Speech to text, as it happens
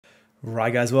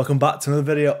Right guys, welcome back to another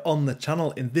video on the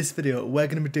channel. In this video we're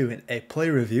going to be doing a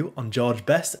play review on George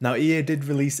Best. Now EA did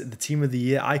release the Team of the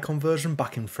Year icon version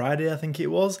back in Friday I think it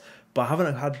was, but I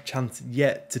haven't had a chance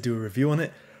yet to do a review on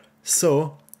it.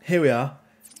 So here we are,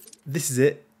 this is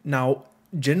it. Now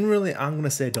generally I'm going to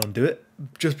say don't do it,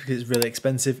 just because it's really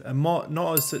expensive and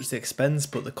not as such the expense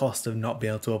but the cost of not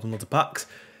being able to open loads of packs.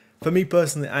 For me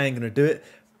personally I ain't going to do it.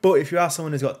 But if you are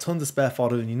someone who's got tons of spare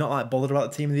fodder and you're not like bothered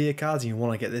about the Team of the Year cards and you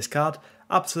want to get this card,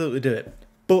 absolutely do it.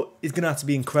 But it's going to have to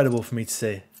be incredible for me to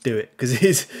say do it, because it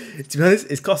is, to be honest,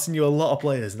 it's costing you a lot of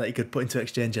players that you could put into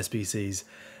exchange SBCs.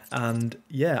 And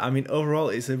yeah, I mean overall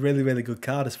it's a really good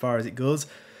card as far as it goes.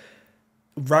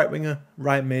 Right winger,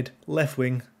 right mid, left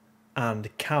wing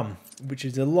and cam, which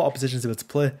is a lot of positions to be able to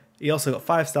play. He also got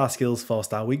 5-star skills,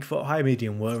 4-star weak foot, high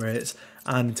medium work rates,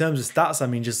 and in terms of stats, I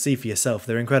mean, just see for yourself,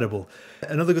 they're incredible.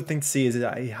 Another good thing to see is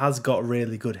that he has got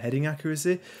really good heading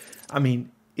accuracy. I mean,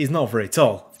 he's not very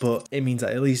tall, but it means that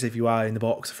at least if you are in the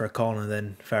box for a corner,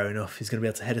 then fair enough, he's going to be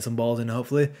able to head some balls in,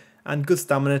 hopefully. And good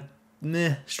stamina,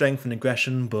 strength and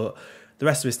aggression, but the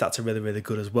rest of his stats are really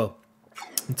good as well.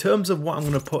 In terms of what I'm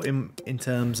going to put him in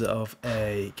terms of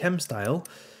a chem style,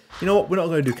 you know what, we're not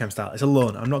going to do chem style, it's a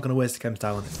loan, I'm not going to waste a chem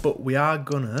style on it, but we are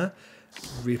going to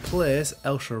replace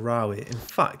El Shaarawy. In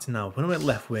fact, now, we're going to make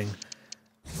left wing,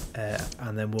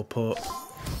 and then we'll put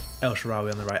El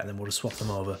Shaarawy on the right, and then we'll just swap them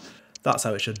over. That's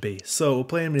how it should be. So we'll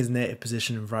play him in his native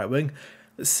position of right wing.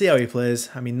 Let's see how he plays.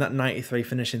 I mean, that 93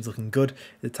 finishing's looking good.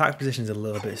 The attack position's a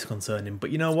little bit concerning, but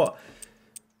you know what?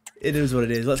 It is what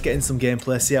it is. Let's get in some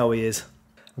gameplay, see how he is.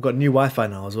 I've got new Wi-Fi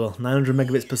now as well, 900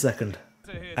 megabits per second.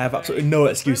 I have absolutely no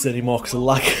excuse anymore because of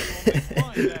lag.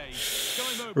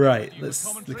 Right,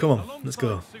 come on, let's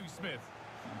go.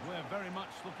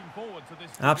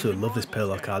 I absolutely love this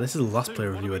Pirlo card. This is the last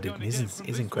player review I did, and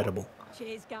he's incredible.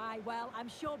 Cheers, Guy. Well, I'm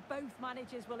sure both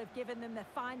managers will have given them their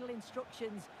final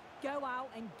instructions. Go out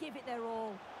and give it their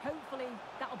all. Hopefully,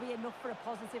 that'll be enough for a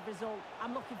positive result.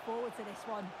 I'm looking forward to this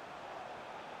one.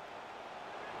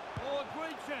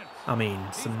 I mean,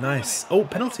 some nice... Oh,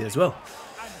 penalty as well.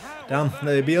 Damn,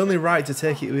 it'd be only right to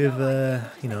take it with,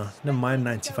 you know, never mind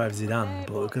 95 Zidane,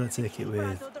 but we're going to take it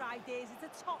with...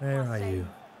 Where are you?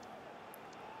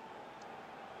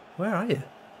 Where are you?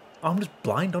 Oh, I'm just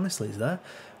blind, honestly, is there?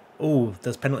 Oh,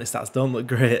 those penalty stats don't look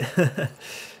great.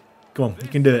 Come on, you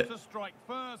can do it.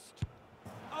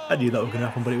 I knew that was going to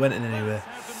happen, but it went in anyway.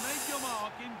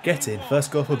 Get in,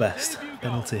 first goal for Best.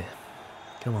 Penalty.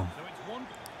 Come on.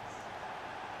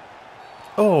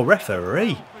 Oh,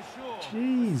 referee.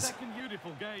 Jeez.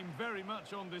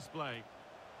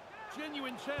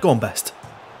 Go on, Best.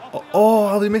 Oh,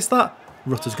 how did he miss that?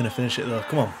 Rutter's going to finish it though.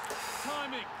 Come on.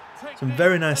 Some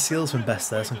very nice seals from Best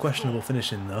there. Some questionable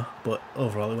finishing though. But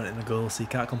overall it went in the goal, so you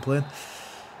can't complain.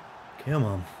 Come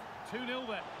on.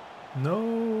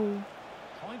 No.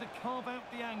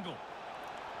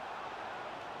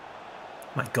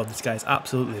 My God, this guy's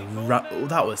absolutely... Oh,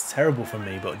 that was terrible from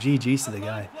me, but GG's to the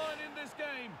guy.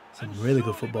 Some really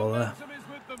good football there.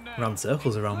 Ran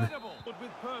circles around me.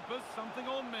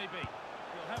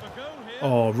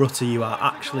 Oh, Rutter, you are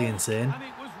actually insane.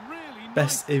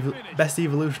 Best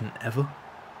evolution ever.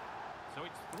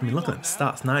 I mean, look at the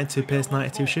stats. 92 pace,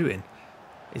 92 shooting.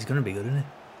 He's going to be good, isn't he?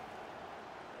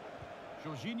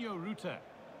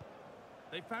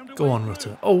 Go on,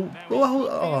 Rutter. Oh,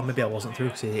 maybe I wasn't through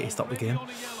because he stopped the game.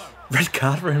 Red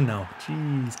card for him now.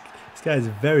 Jeez. This guy is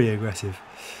very aggressive.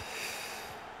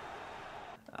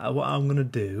 What I'm going to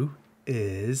do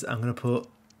is I'm going to put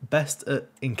Best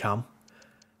in cam,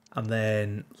 and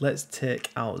then let's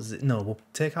take out... we'll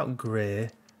take out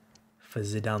Gray for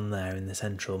Zidane there in the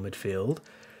central midfield.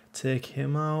 Take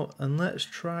him out, and let's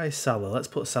try Salah. Let's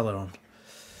put Salah on.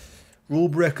 Rule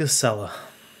breaker Salah.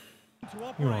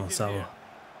 Come on, Salah.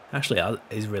 Actually,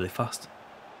 he's really fast.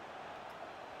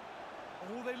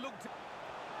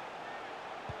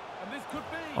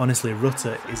 Honestly,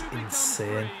 Rutter is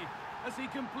insane.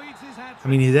 I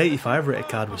mean, his 85 rated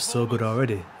card was so good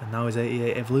already, and now his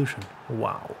 88 evolution.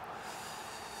 Wow.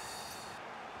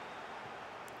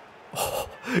 Oh,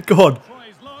 go on.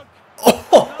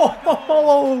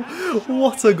 Oh,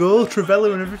 what a goal.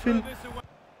 Trivella and everything.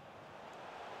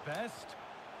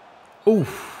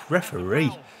 Oof,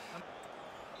 referee.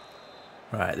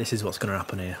 Right, this is what's going to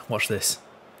happen here. Watch this.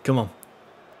 Come on.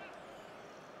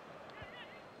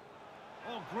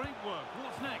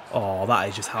 Oh, that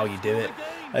is just how you do it.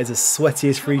 That is the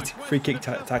sweatiest free kick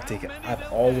tactic I've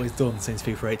always done since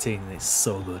FIFA 18, and it's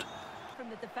so good.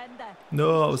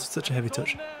 No, it was such a heavy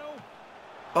touch.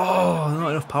 Oh, not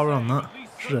enough power on that.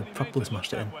 Should have properly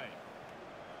smashed it in.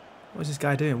 What is this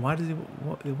guy doing? Why does he...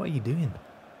 What are you doing?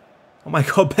 Oh my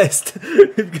god, Best.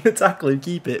 If you're going to tackle him,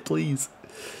 keep it, please.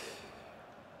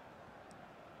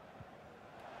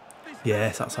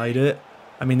 Yes, that's how you do it.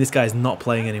 I mean, this guy's not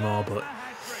playing anymore, but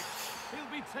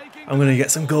I'm going to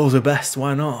get some goals with Best.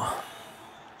 Why not?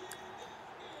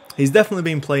 He's definitely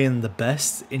been playing the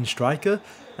best in striker,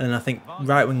 and I think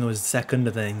right winger was second,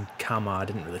 and then Cam, I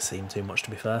didn't really see him too much, to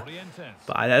be fair.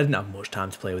 But I didn't have much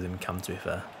time to play with him in Cam, to be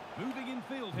fair.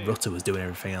 Rutter was doing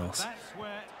everything else.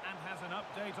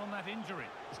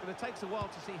 It's going to take a while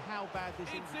to see how bad this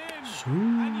is.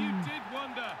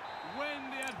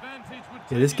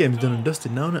 Yeah, this game's done and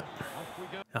dusted now, isn't it?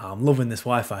 Oh, I'm loving this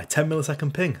Wi-Fi. 10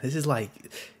 millisecond ping. This is like,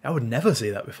 I would never see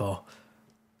that before.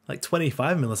 Like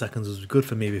 25 milliseconds was good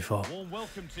for me before.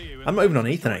 I'm not even on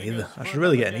Ethernet either. I should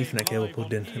really get an Ethernet cable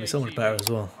plugged in. It'd be so much better as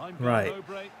well. Right.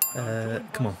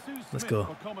 Come on. Let's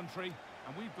go.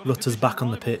 Rutter's back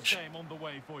on the pitch.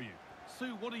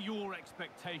 Sue, what are your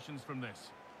expectations from this?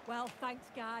 Well, thanks,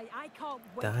 Guy. I can't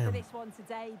wait for this one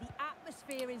today. The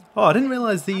atmosphere is... Oh, I didn't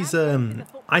realise these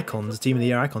icons, Team of the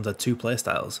Year icons, had two play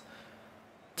styles.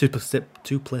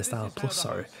 Two play style plus,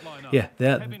 sorry. Yeah,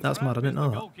 that's mad. I didn't know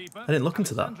that. I didn't look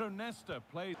into that.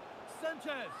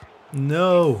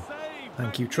 No.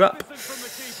 Thank you, Trap. Oh,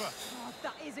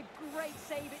 that is a great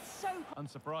save. It's so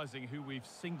unsurprising who we've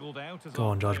singled out as go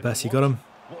on, George Best, you got him.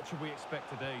 What should we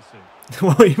expect today, Sue?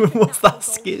 What's that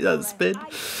spin?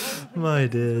 My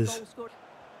days.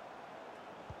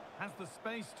 Has the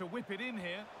space to whip it in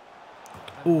here.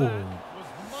 Ooh.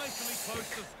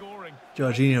 Scoring.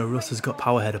 Jorginho Russ got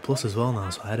power header plus as well now,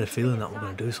 so I had a feeling that we're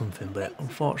going to do something, but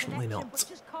unfortunately not. Stefan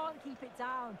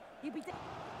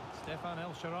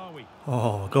El Shaarawy.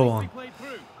 Oh, go on. Oh,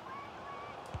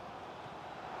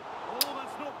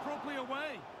 that's not properly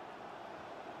away.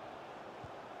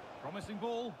 Promising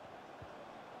ball.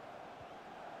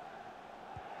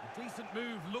 A decent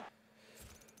move. Look.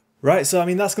 Right, so I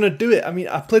mean, that's going to do it. I mean,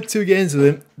 I played 2 games with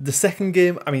him. The second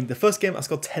game, I mean, the first game I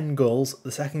scored 10 goals.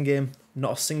 The second game,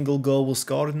 not a single goal was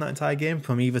scored in that entire game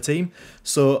from either team.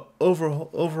 So overall,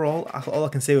 all I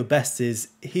can say with Best is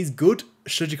he's good.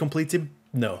 Should you complete him?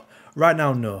 No. Right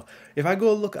now, no. If I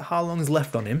go look at how long is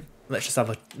left on him, let's have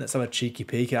a cheeky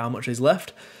peek at how much is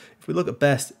left. If we look at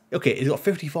Best, okay, he's got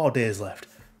 54 days left.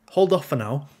 Hold off for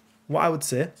now. What I would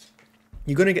say,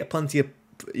 you're going to get plenty of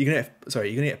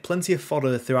plenty of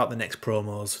fodder throughout the next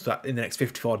promos, in the next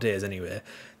 54 days anyway.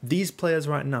 These players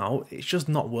right now, it's just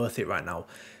not worth it right now.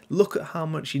 Look at how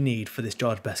much you need for this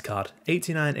George Best card.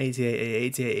 89, 88,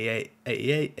 88,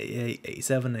 88, 88,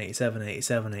 87, 87,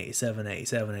 87, 87,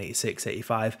 87, 86,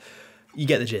 85. You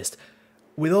get the gist.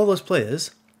 With all those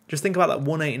players, just think about that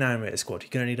 189 rated squad.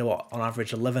 You're going to need, what, on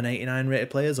average 11 89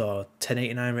 rated players or 10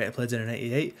 89 rated players in an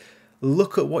 88.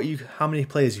 Look at how many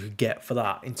players you could get for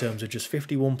that in terms of just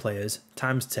 51 players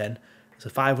times 10. So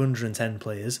 510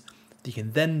 players that you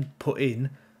can then put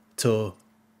in to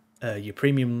your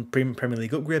premium Premier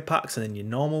League upgrade packs and then your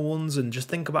normal ones, and just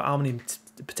think about how many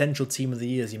potential team of the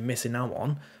years you're missing out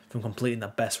on from completing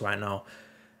that Best right now.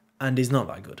 And he's not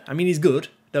that good. I mean, he's good,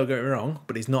 don't get me wrong,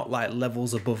 but he's not like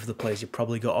levels above the players you've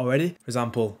probably got already. For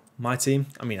example, my team,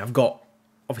 I mean,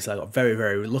 obviously I got very,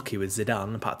 very lucky with Zidane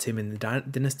and packed him in the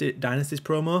Dynasties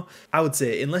promo. I would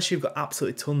say, unless you've got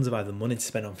absolutely tons of either money to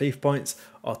spend on FIFA points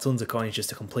or tons of coins just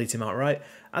to complete him outright,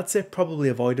 I'd say probably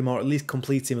avoid him, or at least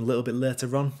complete him a little bit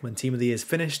later on when Team of the Year is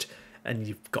finished and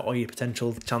you've got all your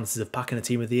potential chances of packing a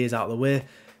Team of the Years out of the way.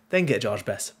 Then get George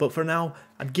Best. But for now,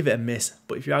 I'd give it a miss.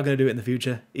 But if you are going to do it in the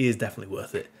future, he is definitely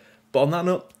worth it. But on that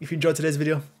note, if you enjoyed today's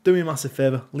video, do me a massive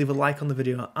favour, leave a like on the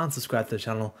video and subscribe to the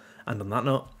channel. And on that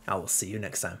note, I will see you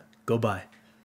next time. Goodbye.